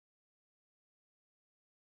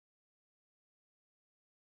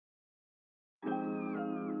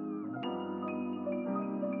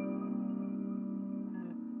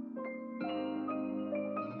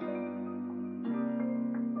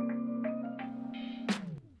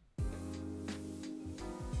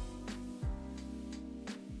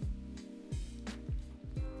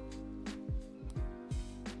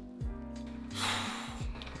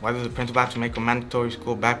Why does the principal have to make a mandatory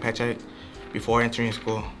school backpack check before entering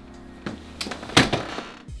school?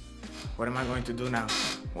 What am I going to do now?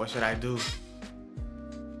 What should I do?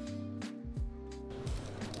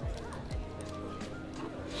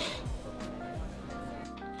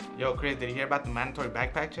 Yo, Chris, did you hear about the mandatory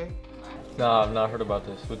backpack check? Nah, I've not heard about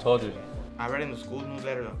this. Who told you? I read it in the school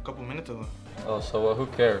newsletter a couple minutes ago. Oh, so who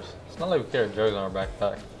cares? It's not like we carry drugs on our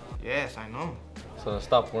backpack. Yes, I know. So then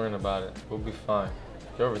stop worrying about it. We'll be fine.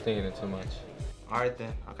 You're overthinking it too much. Alright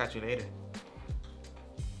then, I'll catch you later.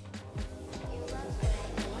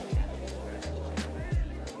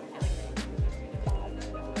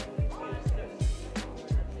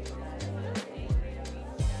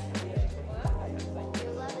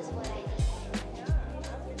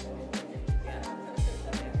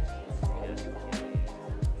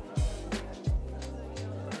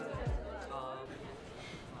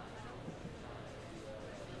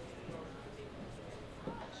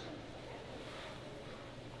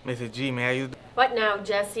 Mrs. G, What now,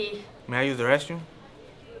 Jesse? may I use the restroom?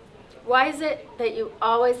 Why is it that you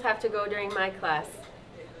always have to go during my class?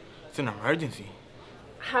 It's an emergency.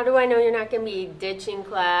 How do I know you're not going to be ditching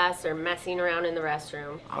class or messing around in the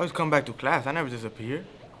restroom? I always come back to class. I never disappear.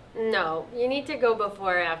 No, you need to go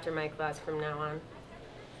before or after my class from now on.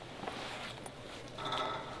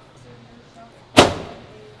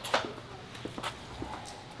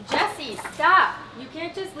 Jesse, stop! You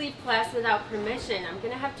can't just leave class without permission. I'm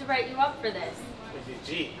going to have to write you up for this. Mrs.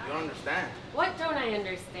 G, you don't understand. What don't I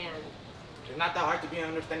understand? It's not that hard to be an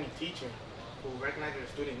understanding teacher who recognizes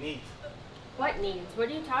the student needs. What needs? What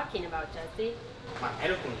are you talking about, Jesse? My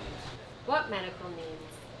medical needs. What medical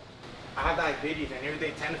needs? I have diabetes and every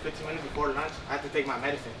day 10 to 15 minutes before lunch I have to take my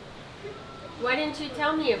medicine. Why didn't you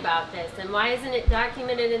tell me about this? And why isn't it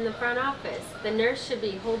documented in the front office? The nurse should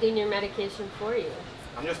be holding your medication for you.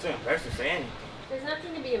 I'm just too embarrassed to say anything. There's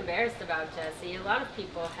nothing to be embarrassed about, Jesse. A lot of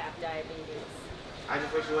people have diabetes. I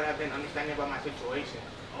just wish you would have been understanding about my situation.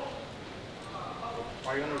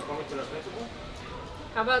 Are you going to report me to the principal?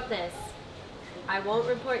 How about this? I won't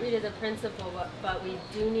report you to the principal, but we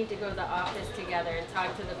do need to go to the office together and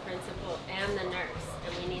talk to the principal and the nurse.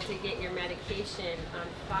 And we need to get your medication on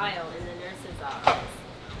file in the nurse's office.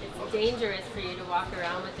 It's dangerous for you to walk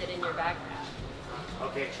around with it in your backpack.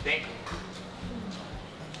 Okay, thank you.